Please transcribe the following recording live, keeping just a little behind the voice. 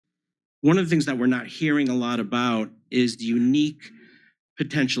One of the things that we're not hearing a lot about is the unique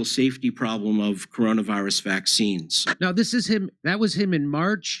potential safety problem of coronavirus vaccines. Now, this is him. That was him in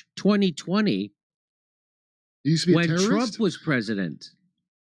March 2020 He used to be a when terrorist? Trump was president.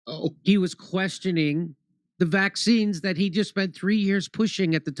 Oh, He was questioning the vaccines that he just spent 3 years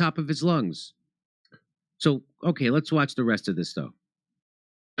pushing at the top of his lungs. So, okay, let's watch the rest of this, though.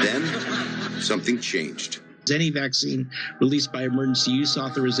 Then something changed. Any vaccine released by emergency use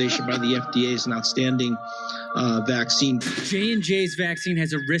authorization by the FDA is an outstanding vaccine. J&J's vaccine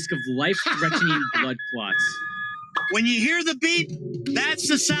has a risk of life-threatening blood clots. When you hear the beep, that's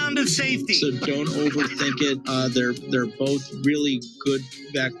the sound of safety. So don't overthink it. They're both really good.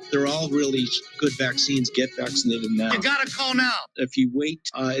 They're all really good vaccines. Get vaccinated now. You gotta call now. If you wait,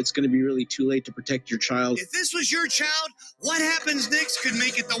 it's going to be really too late to protect your child. If this was your child, what happens next could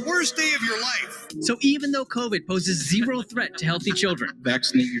make it the worst day of your life. So even though COVID poses zero threat to healthy children,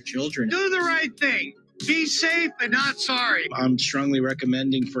 Vaccinate your children. Do the right thing. Be safe and not sorry. I'm strongly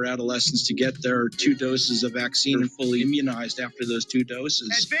recommending for adolescents to get their 2 doses of vaccine and fully immunized after those 2 doses.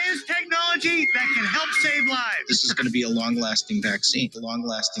 Advanced technology that can help save lives. This is going to be a long-lasting vaccine.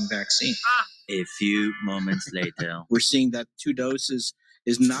 A few moments later. We're seeing that 2 doses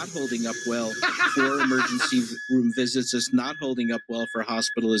is not holding up well for emergency room visits. It's not holding up well for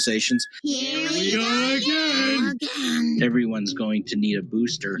hospitalizations. Here we go again. Everyone's going to need a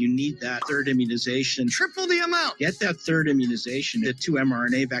booster. You need that 3rd immunization. Triple the amount. Get that 3rd immunization. The 2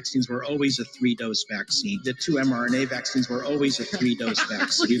 mRNA vaccines were always a 3-dose vaccine. The 2 mRNA vaccines were always a 3-dose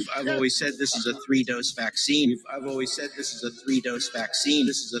vaccine. I've always said this is a 3-dose vaccine. I've always said this is a 3-dose vaccine.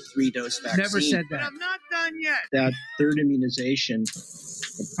 This is a 3-dose vaccine. Never said But that. I'm not done yet. That 3rd immunization.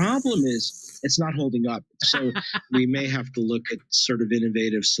 The problem is it's not holding up. So we may have to look at sort of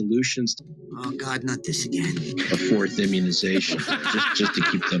innovative solutions. Oh, God, not this again. A 4th immunization, just to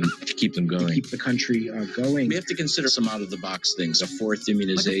keep them going, keep the country going. We have to consider some out of the box things. A 4th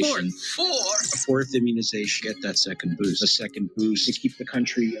immunization, Four? a 4th immunization. Get that second boost, a second boost to keep the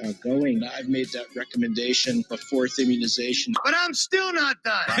country going. I've made that recommendation. A 4th immunization. But I'm still not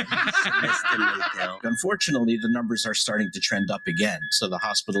done. Unfortunately, the numbers are starting to trend up again. So the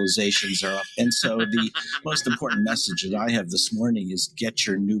hospitalizations are up. And so the most important message that I have this morning is get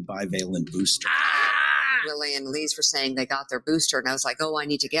your new bivalent booster. Willie and Lise were saying they got their booster, and I was like, oh, I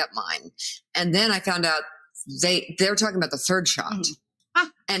need to get mine. And then I found out they're talking about the 3rd shot.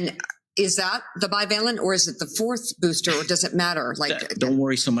 And is that the bivalent, or is it the 4th booster, or does it matter? Don't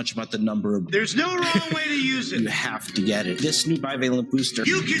worry so much about the number of. There's no wrong way to use it. You have to get it. This new bivalent booster.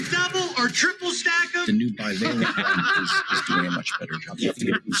 You can double or triple stack them. The new bivalent one is doing a much better job. You have to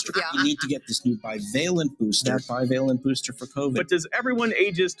get a booster. Yeah. You need to get this new bivalent booster. That bivalent booster for COVID. But does everyone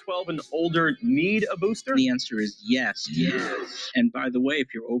ages 12 and older need a booster? The answer is yes. Yes. And by the way,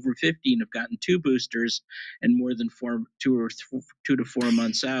 if you're over 50 and have gotten 2 boosters and more than 2 to 4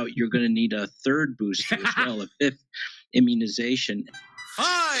 months out, you're going to need a 3rd booster as well, a 5th immunization.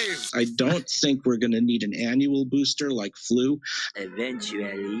 5. I don't think we're going to need an annual booster like flu.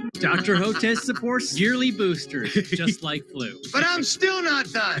 Eventually. Dr. Hotez supports yearly boosters, just like flu. But I'm still not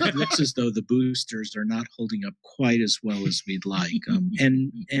done. It looks as though the boosters are not holding up quite as well as we'd like.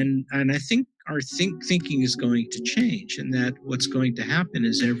 And I think our thinking is going to change, and that what's going to happen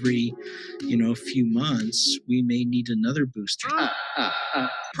is every, few months, we may need another booster.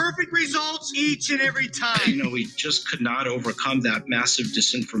 Perfect results each and every time. We just could not overcome that massive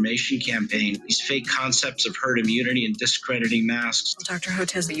disinformation campaign, these fake concepts of herd immunity and discrediting masks. Dr.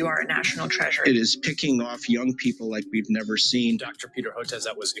 Hotez, you are a national treasure. It is picking off young people like we've never seen. Dr. Peter Hotez,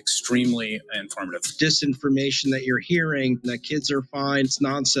 that was extremely informative. Disinformation that you're hearing, that kids are fine, it's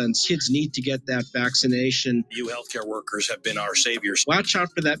nonsense. Kids need to get that vaccination. You healthcare workers have been our saviors. Watch out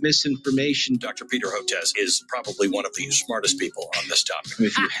for that misinformation. Dr. Peter Hotez is probably one of the smartest people on this topic.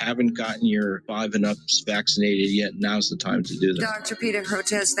 If you haven't gotten your 5 and ups vaccinated yet, now's the time to do that. Dr. Peter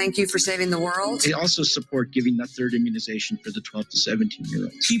Hotez, thank you for saving the world. They also support giving that 3rd immunization for the 12 to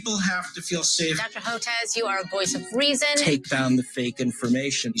 17-year-olds. People have to feel safe. Dr. Hotez, you are a voice of reason. Take down the fake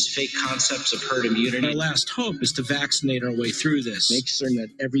information, these fake concepts of herd immunity. Our last hope is to vaccinate our way through this. Make certain that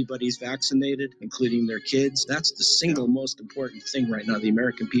everybody's vaccinated, including their kids. That's the single most important thing right now the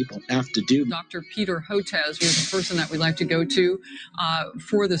American people have to do. Dr. Peter Hotez is the person that we like to go to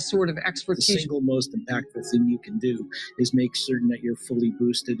for this sort of expertise. The single most impactful thing you can do is make certain that you're fully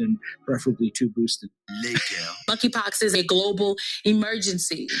boosted and preferably 2 boosted. Later. Monkeypox is a global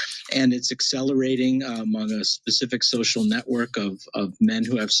emergency. And it's accelerating among a specific social network of men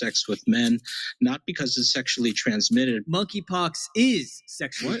who have sex with men, not because it's sexually transmitted. Monkeypox is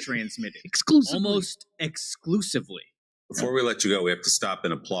sexually transmitted. Exclusively. Almost exclusively. Before we let you go, we have to stop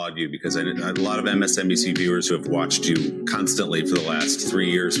and applaud you because a lot of MSNBC viewers who have watched you constantly for the last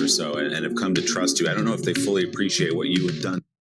 3 years or so and have come to trust you. I don't know if they fully appreciate what you have done.